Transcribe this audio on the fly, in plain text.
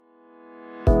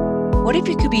What if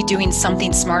you could be doing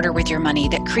something smarter with your money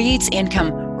that creates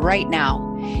income right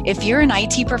now? If you're an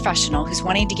IT professional who's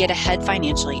wanting to get ahead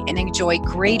financially and enjoy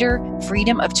greater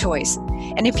freedom of choice,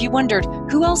 and if you wondered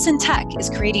who else in tech is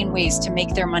creating ways to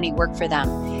make their money work for them,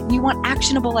 and you want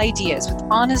actionable ideas with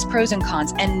honest pros and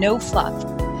cons and no fluff,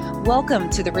 welcome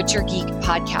to the Richer Geek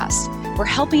podcast. We're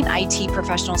helping IT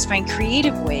professionals find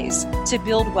creative ways to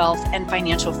build wealth and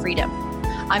financial freedom.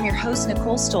 I'm your host,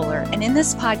 Nicole Stoller, and in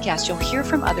this podcast, you'll hear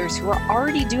from others who are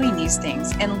already doing these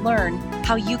things and learn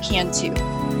how you can too.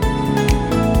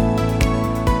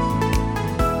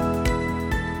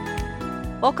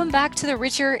 Welcome back to the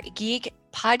Richer Geek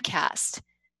podcast.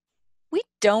 We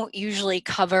don't usually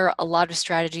cover a lot of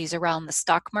strategies around the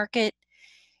stock market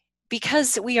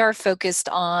because we are focused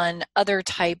on other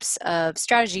types of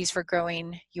strategies for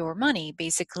growing your money,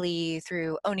 basically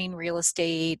through owning real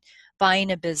estate,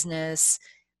 buying a business,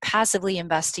 passively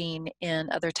investing in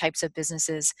other types of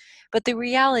businesses. But the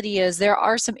reality is there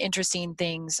are some interesting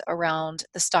things around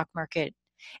the stock market.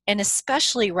 And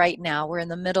especially right now, we're in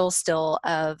the middle still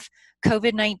of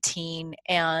COVID-19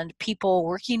 and people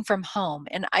working from home.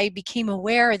 And I became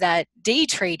aware that day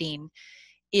trading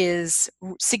is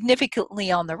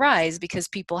significantly on the rise because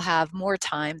people have more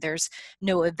time. There's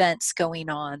no events going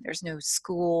on. There's no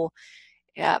school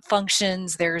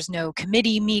functions, there's no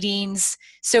committee meetings.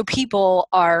 So people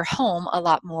are home a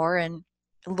lot more and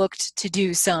looked to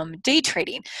do some day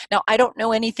trading. Now, I don't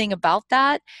know anything about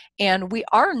that, and we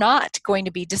are not going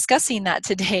to be discussing that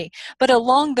today. But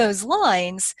along those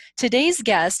lines, today's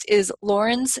guest is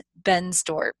Lorenz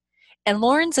Bensdorf. And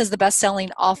Lorenz is the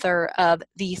best-selling author of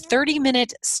The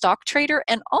 30-Minute Stock Trader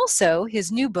and also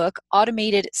his new book,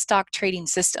 Automated Stock Trading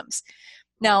Systems.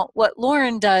 Now, what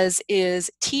Lauren does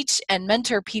is teach and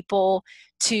mentor people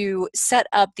to set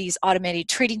up these automated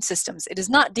trading systems. It is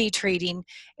not day trading,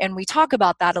 and we talk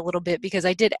about that a little bit because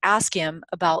I did ask him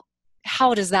about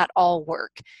how does that all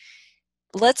work.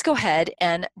 Let's go ahead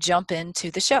and jump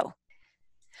into the show.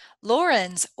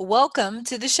 Lorenz, welcome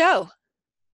to the show.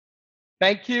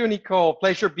 Thank you, Nicole.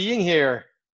 Pleasure being here.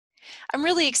 I'm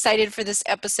really excited for this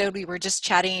episode. We were just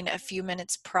chatting a few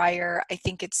minutes prior. I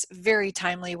think it's very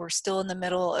timely. We're still in the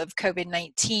middle of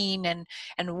COVID-19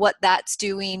 and what that's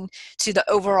doing to the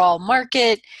overall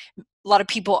market. A lot of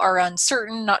people are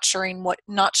uncertain, not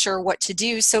sure what to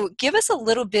do. So give us a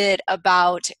little bit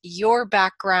about your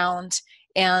background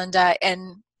and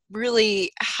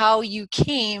really how you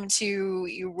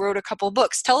you wrote a couple of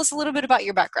books. Tell us a little bit about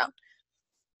your background.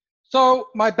 So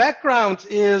my background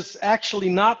is actually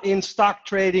not in stock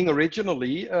trading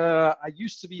originally. I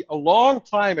used to be a long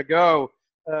time ago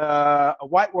a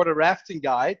whitewater rafting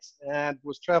guide and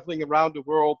was traveling around the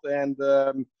world and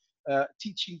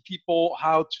teaching people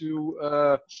how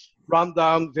to run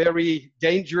down very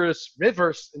dangerous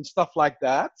rivers and stuff like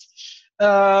that.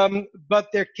 But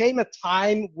there came a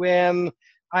time when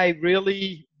I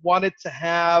really wanted to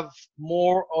have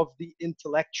more of the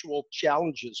intellectual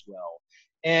challenge as well.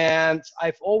 And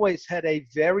I've always had a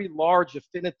very large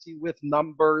affinity with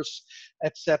numbers,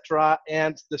 etc.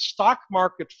 And the stock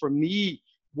market for me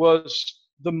was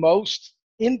the most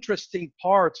interesting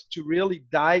part to really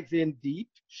dive in deep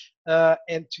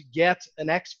and to get an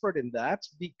expert in that,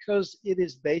 because it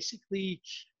is basically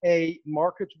a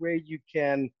market where you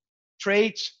can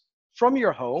trade from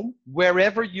your home,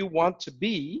 wherever you want to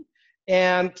be.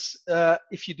 And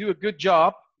if you do a good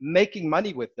job, making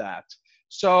money with that.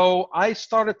 So I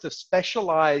started to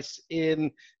specialize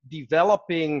in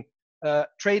developing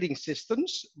trading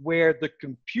systems where the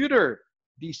computer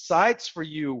decides for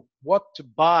you what to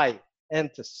buy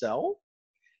and to sell.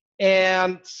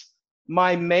 And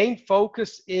my main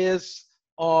focus is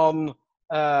on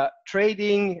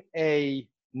trading a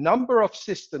number of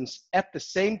systems at the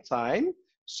same time,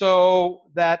 so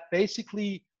that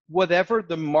basically whatever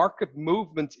the market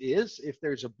movement is, if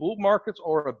there's a bull market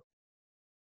or a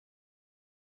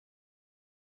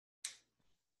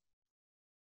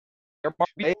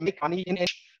make money in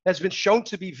has been shown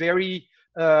to be very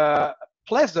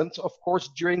pleasant, of course,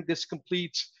 during this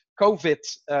complete COVID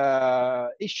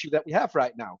issue that we have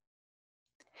right now.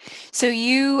 So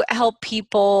you help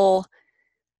people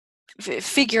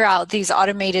figure out these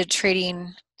automated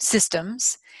trading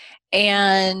systems,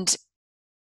 and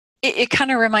it kind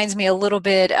of reminds me a little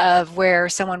bit of where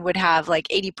someone would have like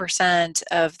 80%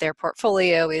 of their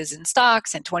portfolio is in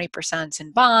stocks and 20%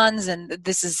 in bonds. And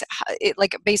this is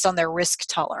like based on their risk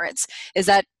tolerance. Is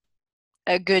that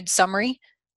a good summary?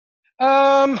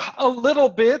 A little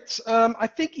bit. I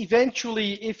think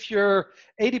eventually if you're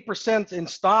 80% in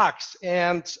stocks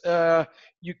and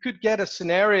you could get a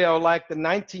scenario like the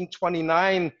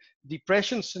 1929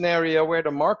 depression scenario where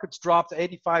the markets dropped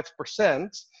 85%.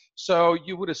 So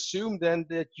you would assume then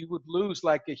that you would lose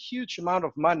like a huge amount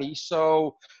of money.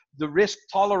 So the risk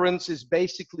tolerance is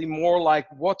basically more like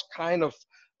what kind of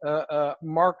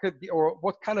market or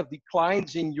what kind of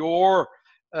declines in your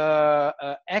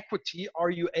equity are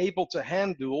you able to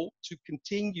handle to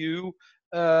continue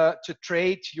to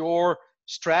trade your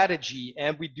strategy.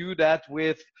 And we do that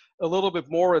with a little bit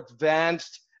more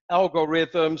advanced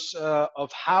algorithms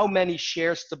of how many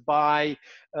shares to buy.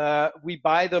 We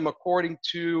buy them according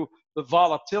to the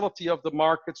volatility of the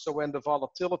market. So when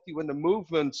the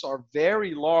movements are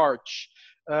very large,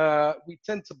 we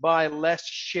tend to buy less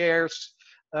shares.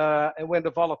 And when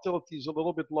the volatility is a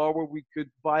little bit lower, we could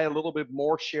buy a little bit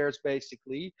more shares,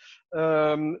 basically.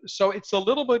 So it's a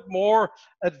little bit more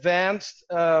advanced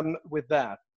with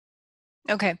that.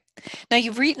 Okay. Now,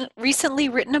 you've recently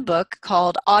written a book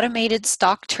called Automated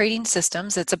Stock Trading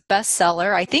Systems. It's a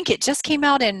bestseller. I think it just came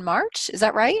out in March. Is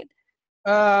that right?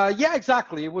 Yeah,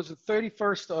 exactly. It was the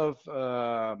 31st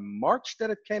of March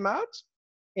that it came out.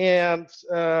 And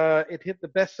it hit the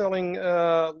best-selling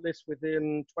list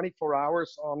within 24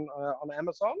 hours on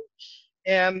Amazon.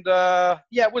 And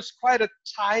yeah, it was quite a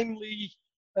timely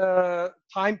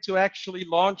time to actually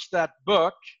launch that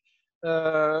book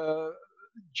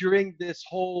during this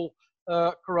whole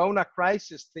Corona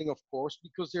crisis thing, of course,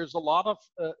 because there's a lot of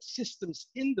systems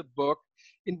in the book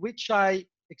in which I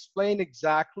explain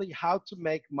exactly how to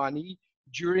make money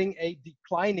during a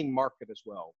declining market as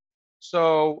well.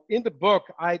 So in the book,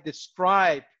 I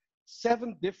describe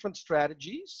 7 different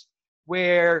strategies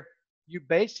where you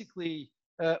basically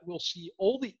will see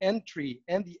all the entry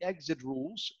and the exit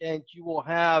rules, and you will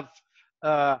have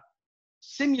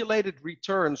simulated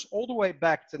returns all the way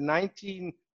back to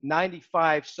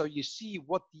 1995. So you see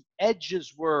what the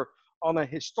edges were on a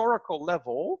historical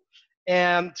level.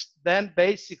 And then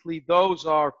basically those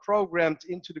are programmed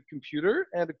into the computer,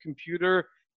 and the computer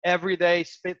every day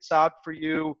spits out for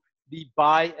you the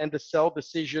buy and the sell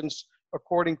decisions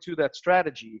according to that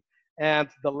strategy. And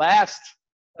the last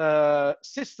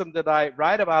system that I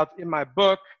write about in my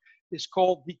book is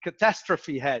called the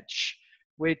catastrophe hedge,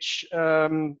 which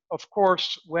of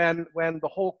course, when the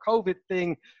whole COVID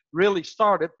thing really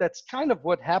started, that's kind of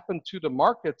what happened to the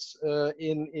markets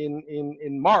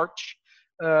in March.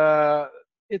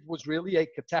 It was really a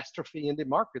catastrophe in the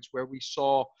markets where we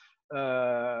saw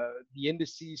the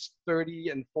indices 30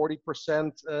 and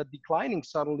 40% declining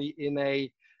suddenly in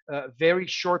a very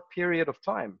short period of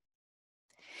time.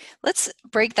 Let's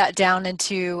break that down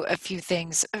into a few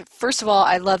things. First of all,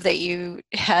 I love that you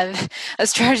have a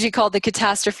strategy called the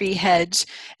catastrophe hedge,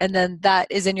 and then that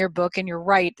is in your book. And you're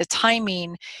right, the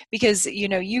timing, because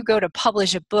you go to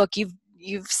publish a book,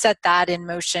 you've set that in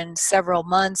motion several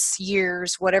months,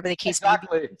 years, whatever the case may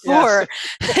be before.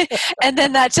 Yes. And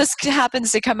then that just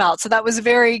happens to come out. So that was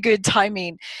very good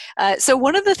timing. So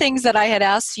one of the things that I had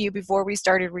asked you before we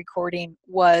started recording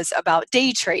was about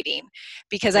day trading,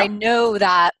 because I know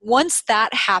that once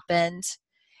that happened,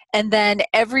 and then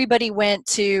everybody went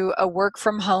to a work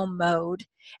from home mode,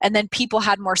 and then people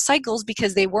had more cycles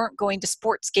because they weren't going to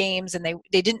sports games, and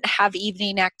they didn't have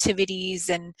evening activities,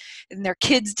 and their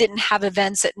kids didn't have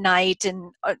events at night,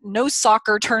 and no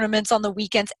soccer tournaments on the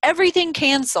weekends. Everything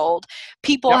canceled.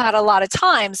 People had a lot of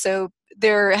time. So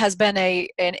there has been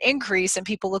an increase in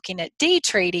people looking at day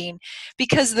trading,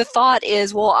 because the thought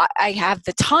is, well, I have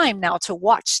the time now to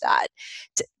watch that.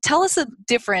 Tell us the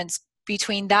difference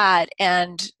between that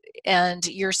and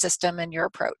your system and your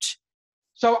approach.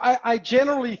 So I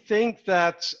generally think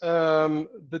that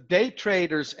the day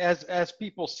traders, as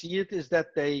people see it, is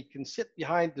that they can sit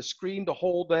behind the screen the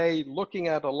whole day, looking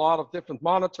at a lot of different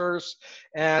monitors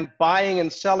and buying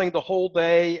and selling the whole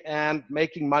day and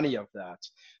making money of that.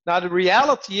 Now, the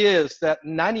reality is that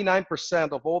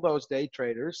 99% of all those day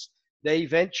traders, they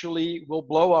eventually will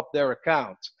blow up their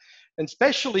account. And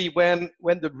especially when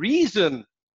the reason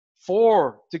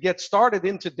to get started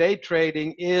into day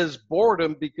trading is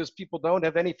boredom, because people don't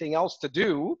have anything else to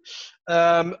do,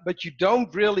 but you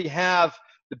don't really have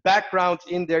the background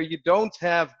in there. You don't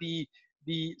have the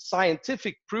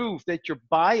scientific proof that your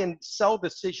buy and sell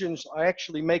decisions are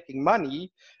actually making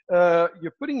money.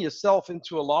 You're putting yourself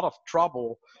into a lot of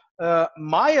trouble.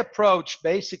 My approach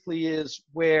basically is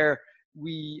where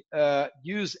we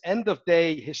use end of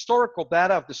day historical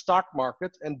data of the stock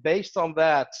market, and based on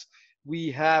that,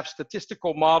 we have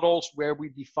statistical models where we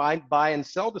define buy and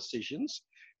sell decisions.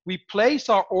 We place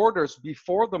our orders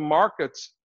before the market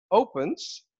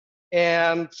opens,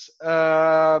 and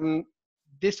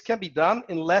this can be done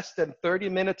in less than 30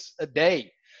 minutes a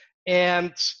day.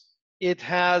 And it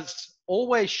has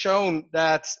always shown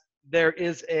that there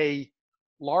is a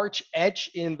large edge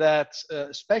in that,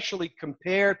 especially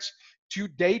compared to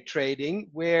day trading,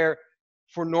 where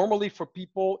normally for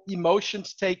people,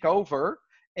 emotions take over.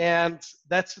 And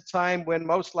that's the time when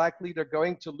most likely they're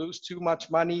going to lose too much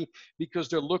money because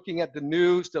they're looking at the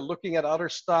news, they're looking at other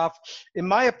stuff. In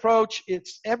my approach,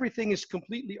 it's everything is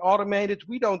completely automated.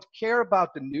 We don't care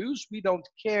about the news. We don't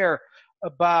care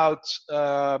about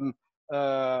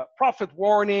profit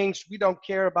warnings. We don't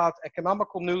care about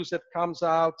economical news that comes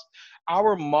out.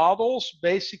 Our models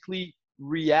basically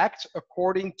react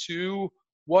according to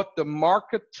what the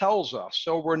market tells us.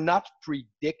 So we're not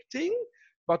predicting,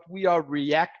 but we are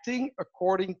reacting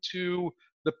according to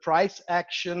the price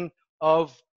action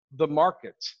of the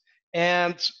market.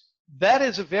 And that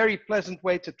is a very pleasant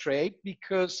way to trade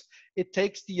because it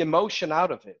takes the emotion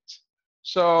out of it.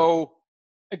 So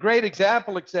a great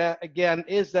example, again,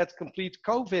 is that complete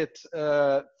COVID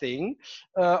thing.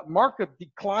 Market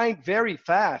declined very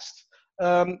fast.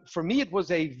 For me, it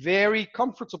was a very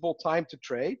comfortable time to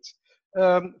trade.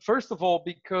 First of all,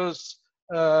 because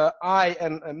I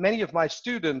and many of my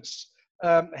students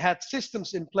had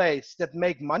systems in place that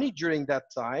make money during that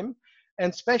time.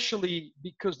 And especially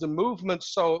because the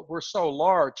movements were so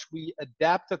large, we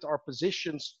adapted our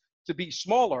positions to be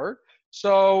smaller.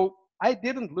 So I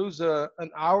didn't lose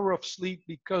an hour of sleep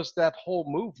because that whole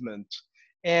movement.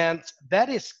 And that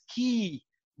is key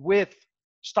with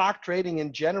stock trading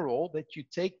in general, that you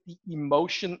take the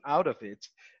emotion out of it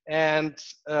and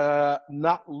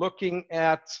not looking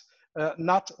at,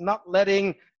 not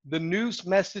letting the news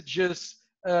messages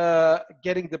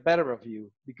getting the better of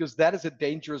you, because that is a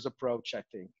dangerous approach, I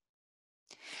think.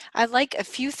 I like a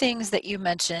few things that you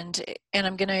mentioned, and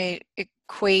I'm going to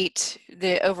equate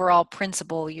the overall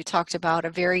principle. You talked about a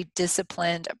very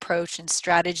disciplined approach and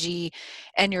strategy,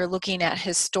 and you're looking at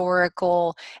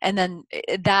historical, and then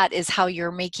that is how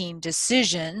you're making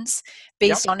decisions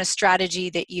based on a strategy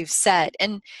that you've set.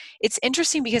 And it's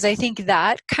interesting because I think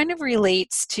that kind of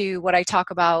relates to what I talk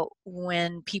about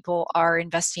when people are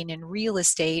investing in real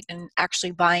estate and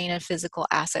actually buying a physical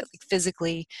asset, like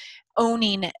physically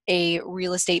owning a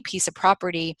real estate piece of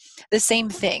property. The same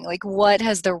thing, like what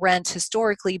has the rent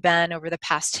historically been over the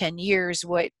past 10 years?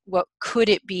 What could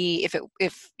it be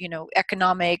if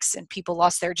economics and people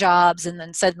lost their jobs and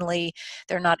then suddenly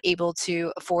they're not able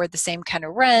to afford the same kind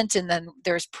of rent, and then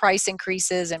there's price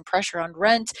increases and pressure on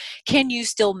rent? Can you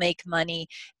still make money?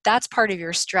 That's part of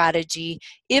your strategy.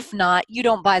 If not, you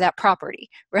don't buy that property,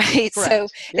 right? Correct. So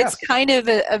Yes. it's kind of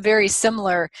a very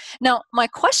similar. Now, my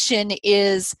question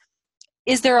is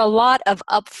there a lot of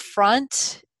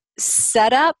upfront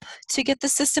setup to get the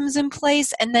systems in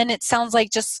place, and then it sounds like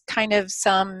just kind of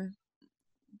some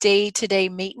day-to-day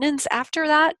maintenance after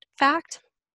that fact?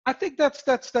 I think that's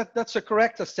a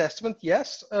correct assessment.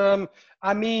 Yes.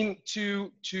 I mean,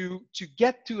 to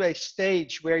get to a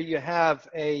stage where you have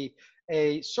a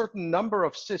certain number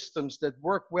of systems that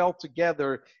work well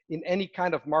together in any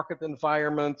kind of market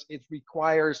environment, it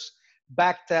requires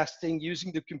back testing,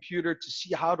 using the computer to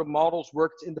see how the models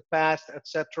worked in the past,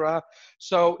 etc.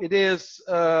 So it is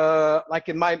like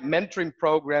in my mentoring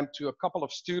program to a couple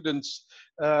of students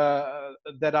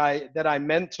that I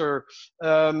mentor.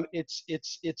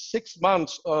 It's 6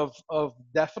 months of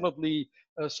definitely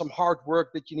some hard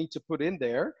work that you need to put in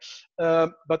there.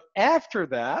 But after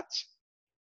that,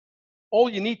 all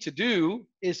you need to do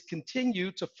is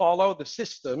continue to follow the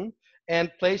system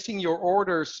and placing your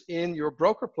orders in your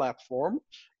broker platform.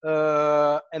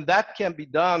 And that can be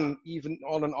done even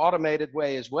on an automated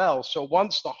way as well. So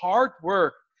once the hard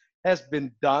work has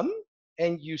been done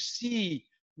and you see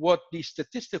what the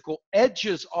statistical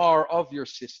edges are of your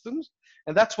systems,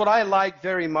 and that's what I like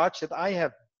very much, that I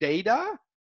have data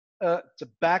to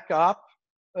back up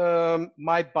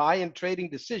my buy and trading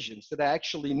decisions, that I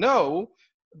actually know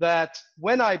that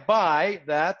when I buy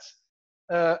that,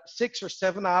 6 or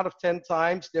 7 out of 10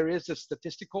 times, there is a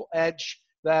statistical edge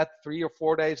that 3 or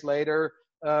 4 days later,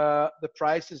 the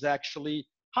price is actually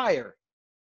higher.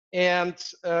 And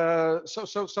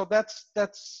so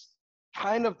that's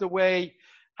kind of the way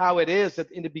how it is, that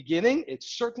in the beginning, it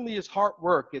certainly is hard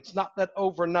work. It's not that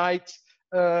overnight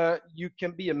you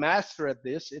can be a master at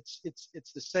this. It's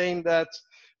the same that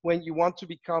when you want to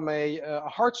become a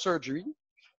heart surgery,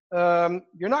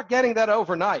 you're not getting that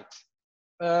overnight.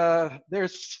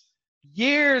 There's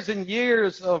years and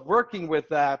years of working with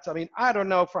that. I mean, I don't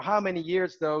know for how many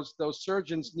years those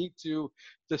surgeons need to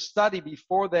study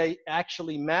before they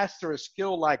actually master a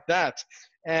skill like that.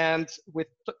 And with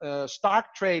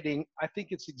stock trading, I think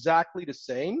it's exactly the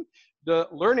same. The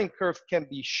learning curve can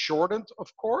be shortened,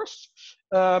 of course,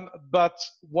 but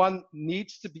one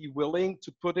needs to be willing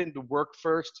to put in the work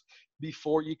first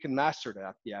before you can master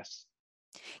that, yes.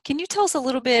 Can you tell us a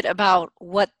little bit about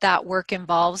what that work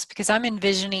involves? Because I'm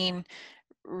envisioning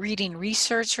reading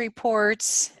research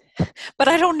reports, but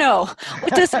I don't know.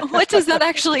 What does that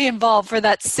actually involve for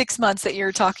that 6 months that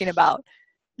you're talking about?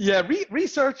 Yeah,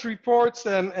 research reports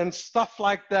and stuff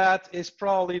like that is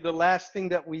probably the last thing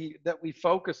that we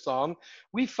focus on.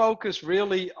 We focus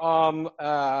really on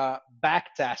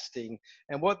back testing,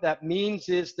 and what that means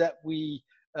is that we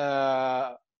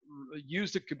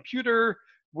use a computer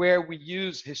where we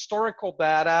use historical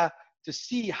data to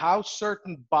see how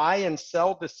certain buy and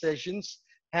sell decisions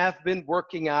have been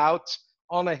working out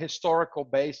on a historical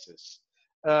basis.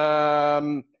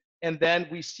 And then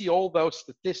we see all those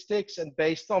statistics, and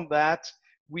based on that,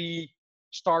 we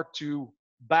start to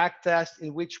backtest,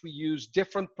 in which we use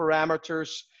different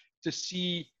parameters to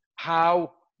see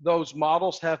how those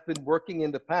models have been working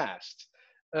in the past.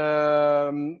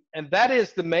 And that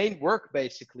is the main work,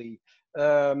 basically,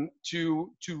 to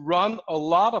run a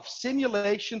lot of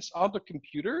simulations on the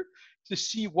computer to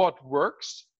see what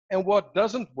works and what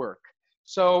doesn't work.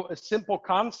 So a simple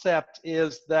concept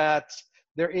is that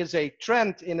there is a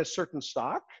trend in a certain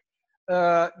stock.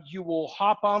 You will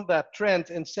hop on that trend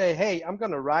and say, hey, I'm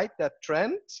going to ride that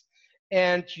trend.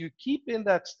 And you keep in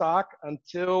that stock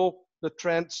until the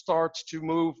trend starts to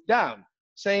move down.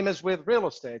 Same as with real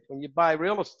estate. When you buy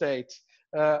real estate,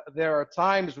 there are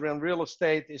times when real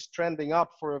estate is trending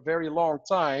up for a very long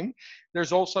time.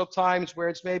 There's also times where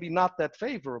it's maybe not that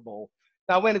favorable.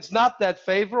 Now, when it's not that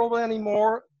favorable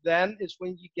anymore, then is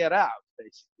when you get out,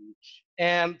 basically.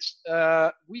 And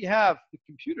we have the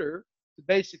computer to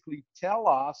basically tell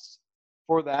us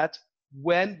for that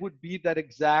when would be that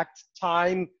exact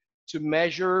time to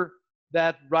measure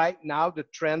that right now the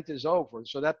trend is over.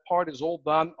 So that part is all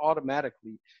done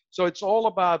automatically. So it's all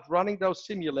about running those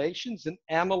simulations and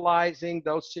analyzing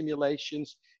those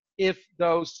simulations if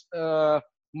those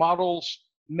models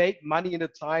make money in the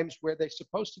times where they're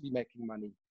supposed to be making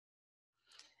money.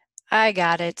 I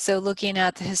got it. So looking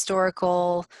at the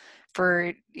historical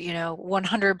for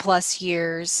 100 plus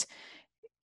years,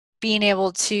 being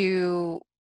able to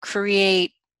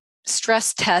create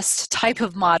stress test type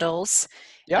of models,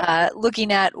 Yep.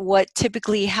 looking at what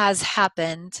typically has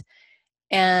happened,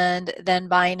 and then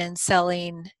buying and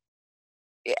selling.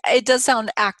 It does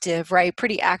sound active, right?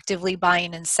 Pretty actively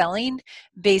buying and selling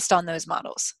based on those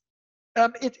models.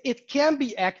 It can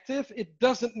be active. It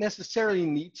doesn't necessarily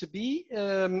need to be.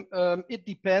 It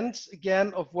depends,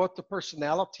 again, of what the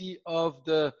personality of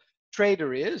the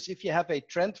trader is. If you have a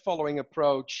trend following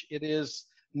approach, it is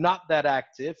not that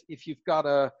active. If you've got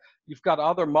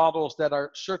other models that are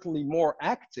certainly more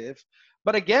active.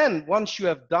 But again, once you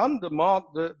have done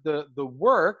the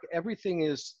work, everything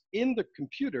is in the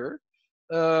computer.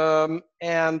 And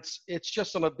it's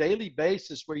just on a daily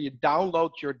basis where you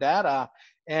download your data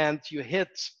and you hit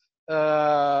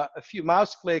a few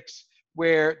mouse clicks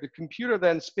where the computer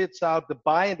then spits out the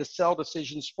buy and the sell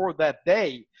decisions for that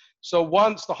day. So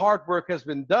once the hard work has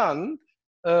been done,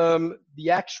 the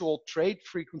actual trade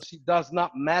frequency does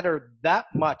not matter that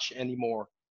much anymore.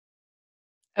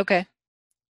 Okay.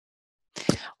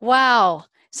 Wow.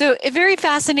 So very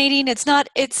fascinating. I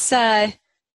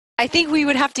think we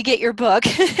would have to get your book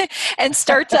and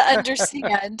start to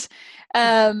understand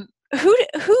who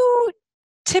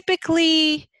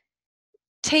typically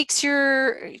takes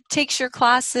your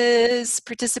classes,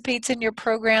 participates in your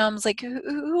programs. Like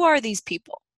who are these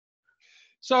people?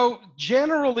 So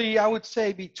generally, I would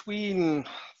say between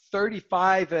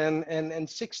 35 and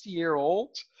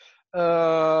 60-year-old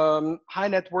high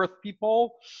net worth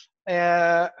people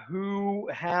who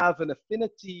have an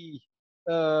affinity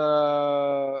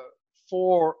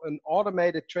for an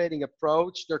automated trading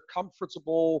approach. They're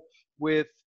comfortable with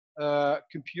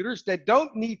computers. They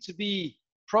don't need to be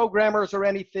programmers or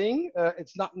anything.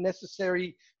 It's not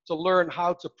necessary to learn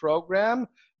how to program,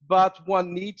 but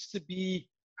one needs to be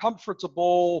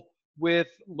comfortable with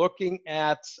looking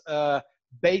at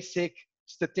basic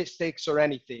statistics or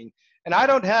anything. And I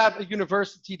don't have a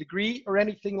university degree or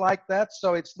anything like that,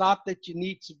 so it's not that you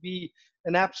need to be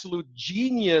an absolute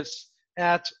genius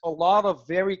at a lot of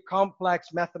very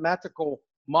complex mathematical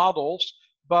models,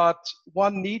 but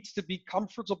one needs to be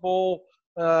comfortable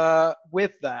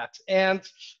with that. And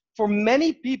for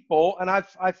many people, and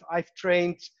I've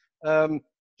trained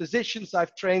physicians,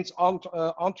 I've trained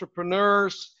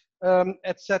entrepreneurs,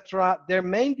 etc. Their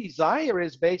main desire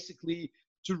is basically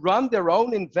to run their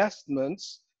own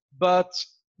investments, but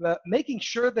making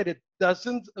sure that it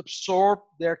doesn't absorb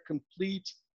their complete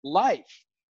life.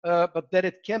 but that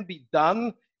it can be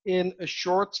done in a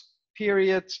short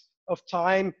period of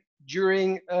time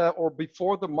during or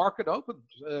before the market opens,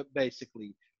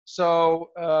 basically.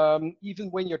 So even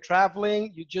when you're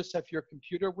traveling, you just have your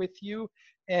computer with you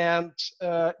and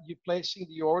you're placing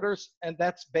the orders, and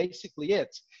that's basically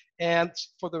it. And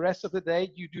for the rest of the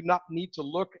day, you do not need to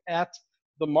look at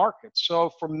the market. So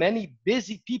for many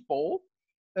busy people,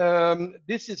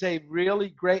 this is a really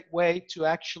great way to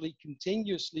actually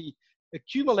continuously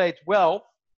accumulate wealth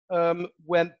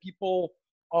when people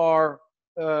are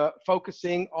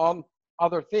focusing on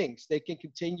other things. They can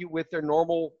continue with their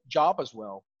normal job as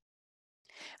well.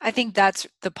 I think that's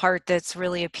the part that's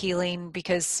really appealing,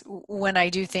 because when I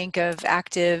do think of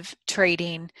active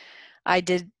trading, I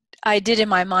did I did in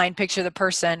my mind picture the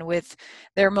person with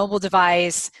their mobile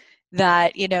device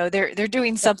that, they're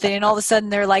doing something, and all of a sudden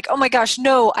they're like, oh my gosh,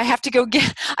 no, I have to go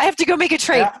make a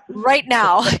trade Yeah. right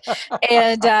now.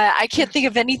 And I can't think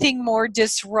of anything more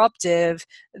disruptive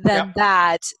Yeah. than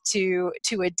that to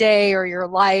a day or your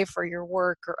life or your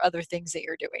work or other things that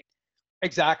you're doing.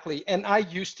 Exactly. And I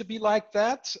used to be like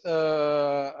that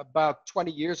about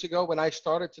 20 years ago when I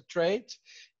started to trade,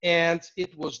 and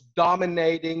it was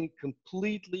dominating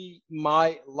completely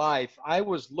my life. I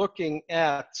was looking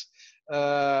at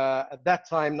that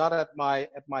time, not at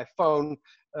my phone,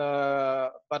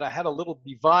 but I had a little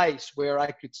device where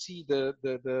I could see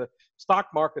the stock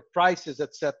market prices,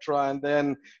 etc. And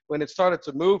then when it started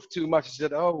to move too much, I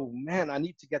said, "Oh man, I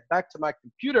need to get back to my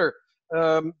computer."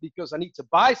 Because I need to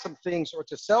buy some things or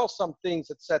to sell some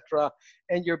things, etc.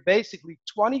 And you're basically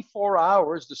 24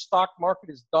 hours, the stock market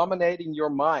is dominating your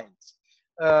mind.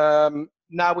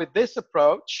 Now, with this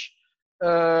approach,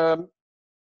 um,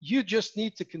 you just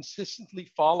need to consistently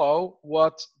follow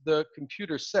what the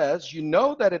computer says. You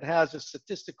know that it has a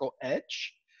statistical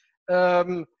edge.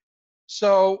 Um,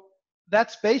 so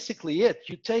that's basically it.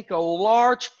 You take a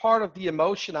large part of the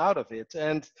emotion out of it.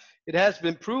 And it has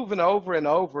been proven over and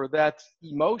over that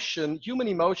human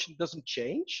emotion doesn't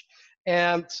change.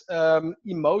 And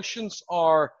emotions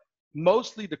are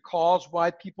mostly the cause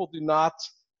why people do not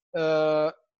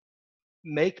uh,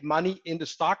 make money in the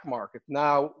stock market.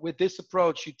 Now, with this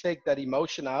approach, you take that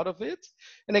emotion out of it.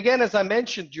 And again, as I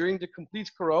mentioned, during the complete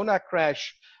Corona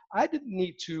crash, I didn't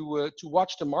need to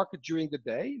watch the market during the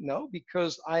day, no,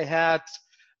 because I had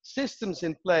systems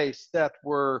in place that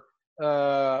were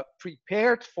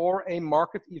prepared for a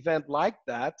market event like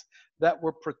that, that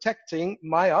were protecting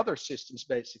my other systems,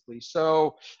 basically.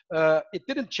 So it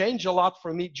didn't change a lot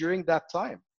for me during that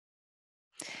time.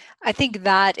 I think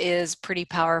that is pretty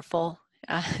powerful,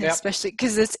 Yep. especially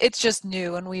because it's just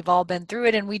new and we've all been through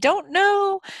it, and we don't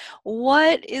know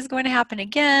what is going to happen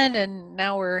again. And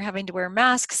now we're having to wear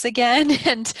masks again,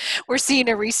 and we're seeing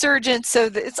a resurgence. So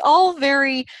it's all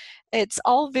very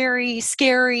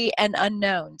scary and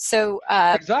unknown. So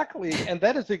Exactly, and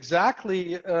that is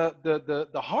exactly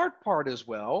the hard part as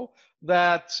well.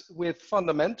 That with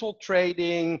fundamental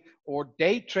trading or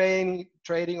day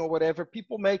trading or whatever,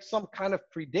 people make some kind of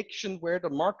prediction where the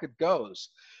market goes,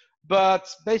 but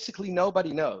basically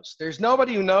nobody knows. There's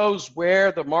nobody who knows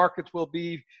where the market will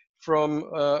be from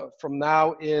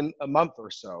now in a month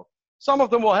or so. Some of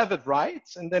them will have it right,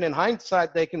 and then in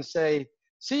hindsight they can say,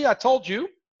 "See, I told you.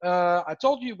 I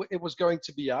told you it was going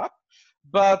to be up."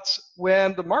 But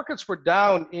when the markets were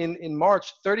down in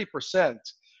March 30%,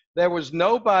 there was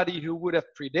nobody who would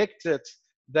have predicted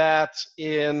that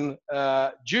in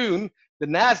June, the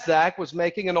NASDAQ was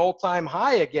making an all-time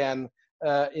high again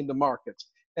in the market.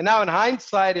 And now in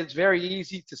hindsight, it's very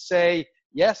easy to say,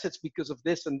 yes, it's because of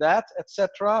this and that,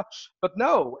 etc. But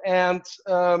no, and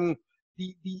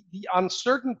the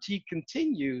uncertainty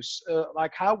continues.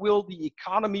 Like, how will the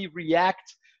economy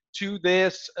react to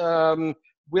this?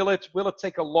 Will it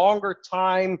take a longer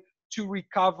time to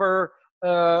recover?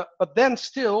 But then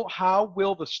still, how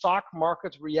will the stock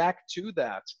market react to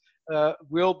that?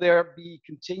 Will there be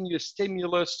continuous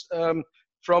stimulus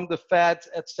from the Fed,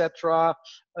 etc.?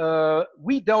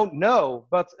 We don't know.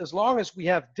 But as long as we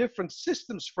have different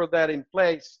systems for that in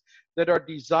place that are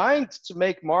designed to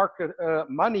make market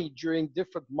money during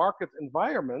different market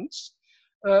environments,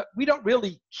 we don't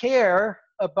really care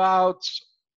about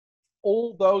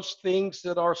all those things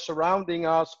that are surrounding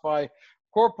us, by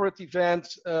corporate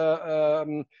events,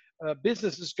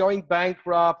 businesses going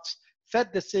bankrupt,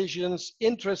 Fed decisions,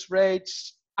 interest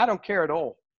rates. I don't care at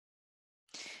all.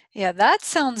 yeah, that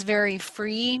sounds very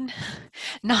freeing.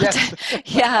 Not, Yes.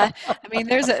 yeah. I mean,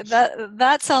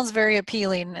 that sounds very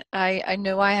appealing. I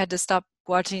know I had to stop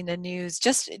watching the news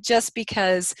just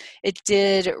because it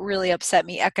did really upset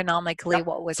me economically Yep.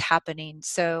 what was happening.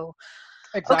 So,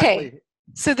 okay, Exactly.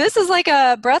 So this is like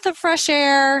a breath of fresh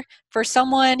air for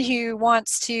someone who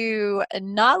wants to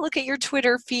not look at your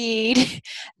Twitter feed,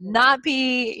 not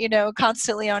be,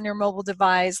 constantly on your mobile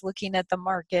device looking at the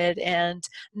market and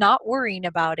not worrying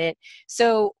about it.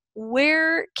 So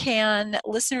where can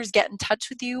listeners get in touch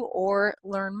with you or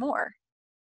learn more?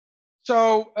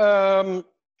 So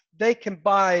they can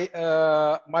buy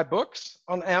my books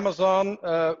on Amazon.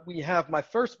 We have my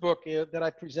first book that I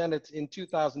presented in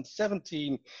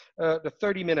 2017, The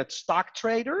 30-Minute Stock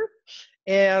Trader.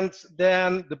 And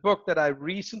then the book that I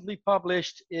recently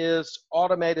published is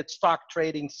Automated Stock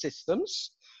Trading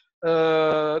Systems.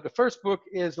 The first book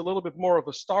is a little bit more of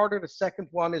a starter. The second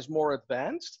one is more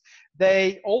advanced.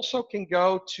 They also can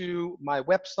go to my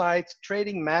website,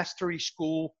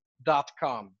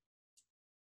 tradingmasteryschool.com.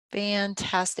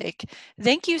 Fantastic.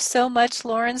 Thank you so much,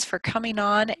 Lawrence, for coming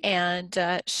on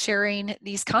and sharing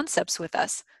these concepts with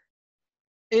us.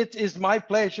 It is my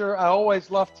pleasure. I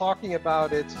always love talking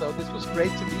about it, so this was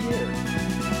great to be here.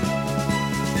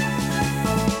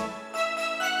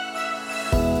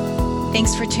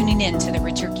 Thanks for tuning in to the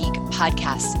Richer Geek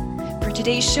podcast. For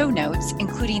today's show notes,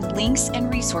 including links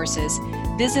and resources,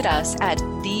 visit us at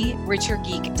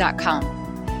therichergeek.com.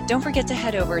 Don't forget to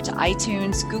head over to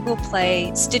iTunes, Google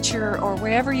Play, Stitcher, or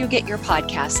wherever you get your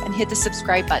podcasts and hit the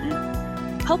subscribe button.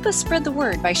 Help us spread the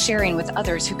word by sharing with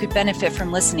others who could benefit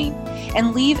from listening,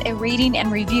 and leave a rating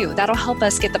and review. That'll help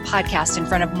us get the podcast in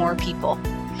front of more people.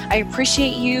 I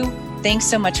appreciate you. Thanks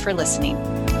so much for listening.